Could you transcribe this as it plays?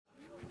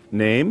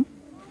Name,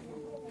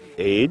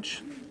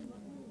 age,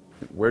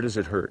 where does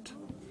it hurt?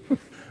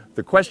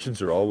 The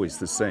questions are always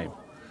the same,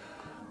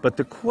 but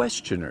the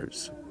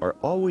questioners are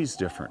always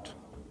different.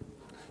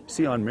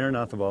 See, on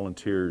Maranatha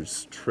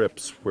Volunteers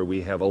trips where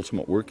we have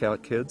Ultimate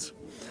Workout kids,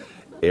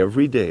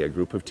 every day a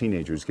group of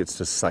teenagers gets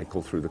to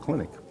cycle through the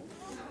clinic.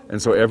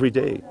 And so every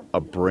day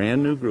a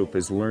brand new group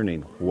is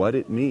learning what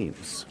it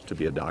means to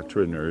be a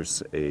doctor, a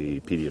nurse,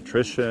 a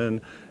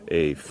pediatrician,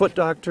 a foot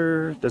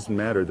doctor, doesn't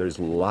matter. There's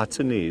lots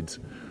of needs,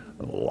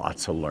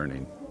 lots of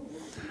learning.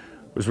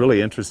 It was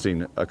really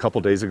interesting. A couple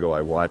days ago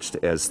I watched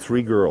as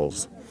 3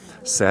 girls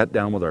sat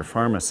down with our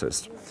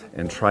pharmacist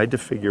and tried to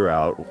figure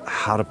out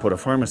how to put a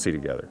pharmacy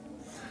together.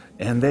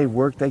 And they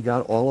worked, they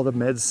got all of the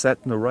meds set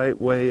in the right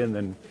way, and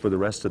then for the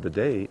rest of the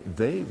day,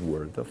 they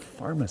were the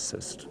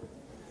pharmacist.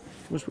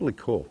 It was really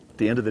cool. At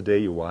the end of the day,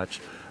 you watch,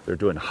 they're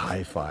doing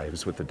high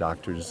fives with the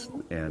doctors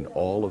and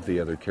all of the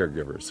other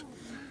caregivers.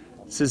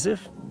 It's as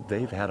if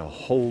they've had a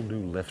whole new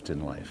lift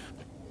in life.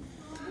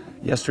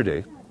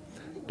 Yesterday,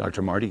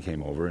 Dr. Marty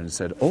came over and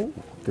said, oh,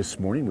 this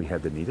morning we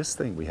had the neatest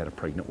thing. We had a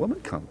pregnant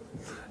woman come.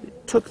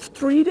 It took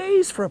 3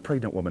 days for a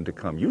pregnant woman to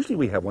come. Usually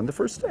we have one the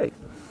first day.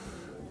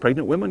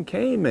 Pregnant woman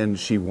came and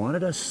she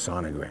wanted a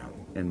sonogram.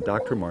 And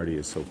Dr. Marty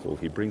is so cool.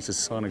 He brings a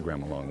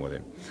sonogram along with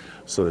him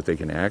so that they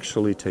can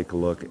actually take a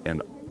look,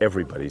 and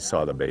everybody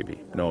saw the baby.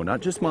 No, not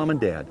just mom and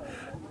dad.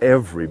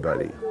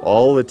 Everybody.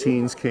 All the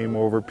teens came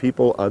over,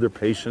 people, other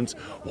patients.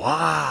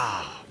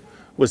 Wow!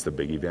 Was the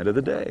big event of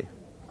the day.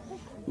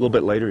 A little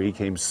bit later, he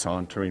came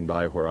sauntering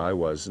by where I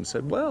was and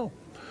said, well,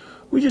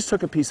 we just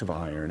took a piece of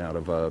iron out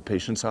of a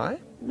patient's eye.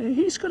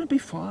 He's going to be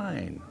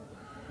fine.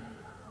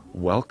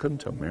 Welcome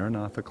to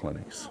Maranatha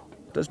Clinics.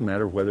 Doesn't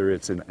matter whether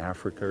it's in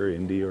Africa or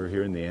India or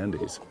here in the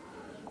Andes.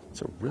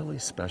 It's a really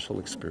special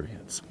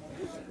experience.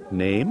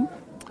 Name,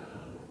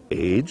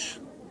 age,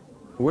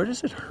 where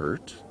does it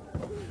hurt?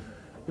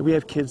 We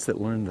have kids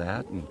that learn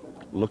that and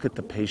look at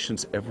the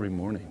patients every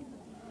morning.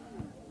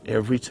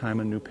 Every time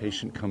a new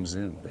patient comes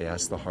in, they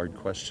ask the hard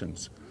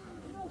questions.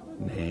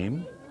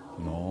 Name,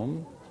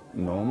 nom,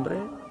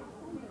 nombre,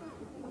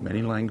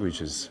 many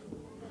languages,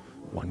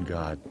 one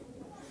God.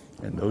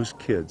 And those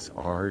kids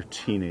are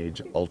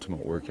teenage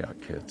Ultimate Workout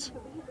kids.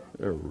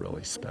 They're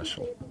really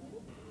special.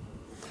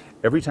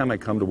 Every time I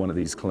come to one of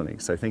these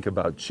clinics, I think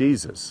about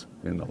Jesus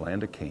in the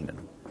land of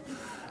Canaan.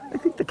 I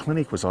think the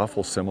clinic was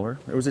awful similar.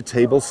 There was a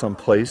table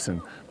someplace,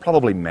 and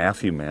probably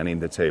Matthew manning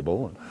the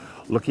table,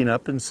 looking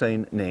up and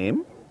saying,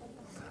 name,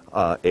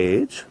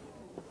 age,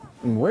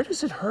 and where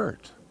does it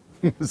hurt?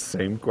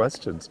 Same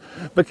questions.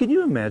 But can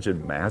you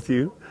imagine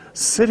Matthew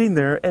sitting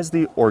there as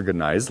the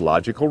organized,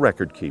 logical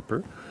record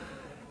keeper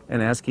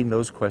and asking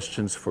those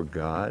questions for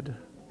God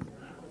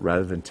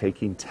rather than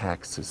taking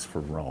taxes for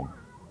Rome?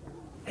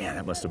 Man,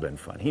 that must have been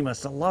fun. He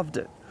must have loved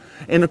it.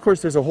 And of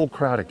course, there's a whole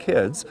crowd of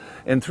kids,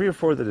 and 3 or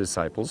 4 of the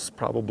disciples,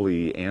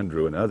 probably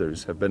Andrew and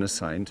others, have been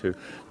assigned to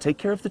take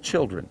care of the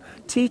children,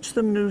 teach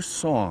them new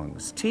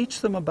songs,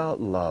 teach them about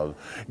love,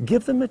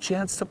 give them a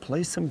chance to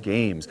play some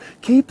games,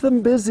 keep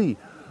them busy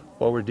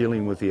while we're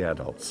dealing with the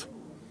adults.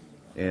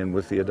 And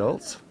with the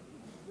adults,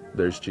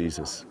 there's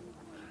Jesus.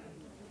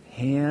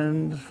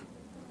 Hand,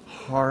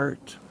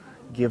 heart,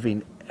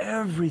 giving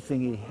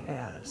everything he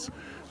has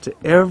to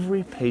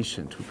every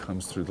patient who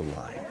comes through the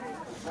line.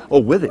 Oh,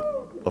 with it,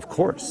 of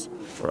course,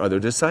 were other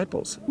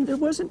disciples. There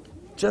wasn't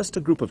just a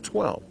group of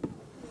 12.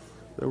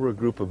 There were a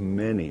group of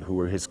many who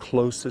were his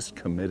closest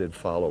committed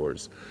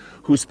followers,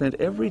 who spent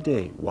every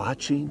day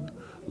watching,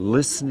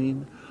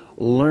 listening,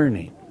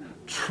 learning,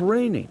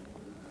 training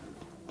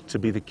to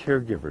be the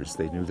caregivers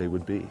they knew they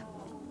would be.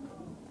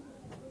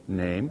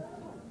 Name,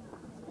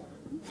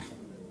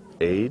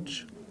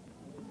 age,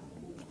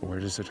 where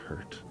does it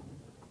hurt?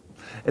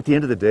 At the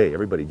end of the day,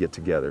 everybody get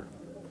together.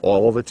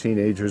 All the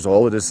teenagers,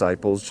 all the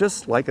disciples,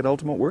 just like an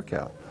Ultimate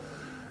Workout.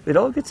 They'd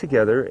all get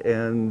together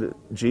and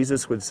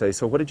Jesus would say,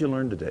 so what did you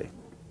learn today?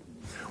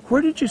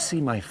 Where did you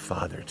see my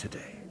Father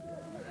today?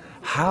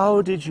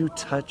 How did you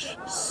touch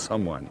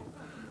someone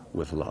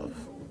with love?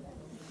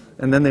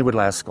 And then they would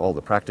ask all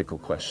the practical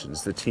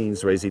questions, the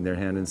teens raising their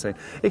hand and saying,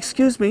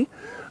 excuse me,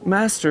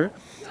 Master,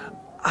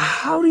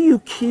 how do you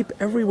keep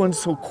everyone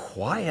so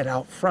quiet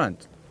out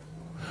front?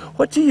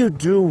 What do you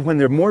do when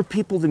there are more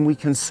people than we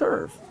can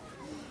serve?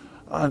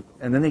 And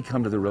then they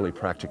come to the really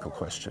practical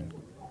question.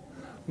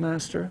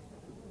 Master,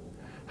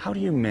 how do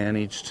you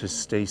manage to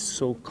stay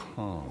so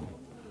calm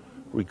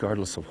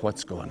regardless of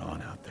what's going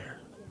on out there?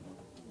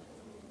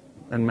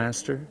 And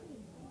Master,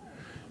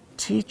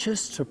 teach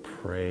us to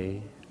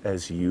pray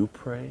as you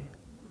pray.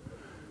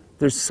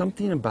 There's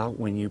something about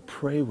when you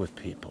pray with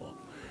people.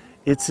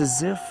 It's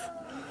as if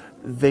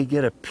they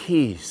get a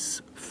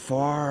peace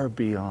far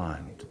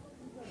beyond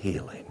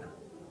healing.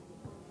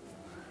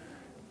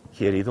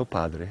 Querido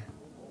Padre,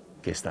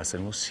 que estás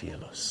en los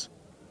cielos,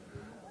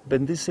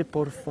 bendice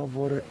por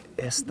favor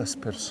estas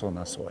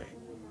personas hoy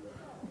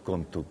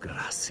con tu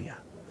gracia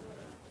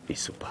y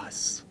su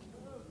paz.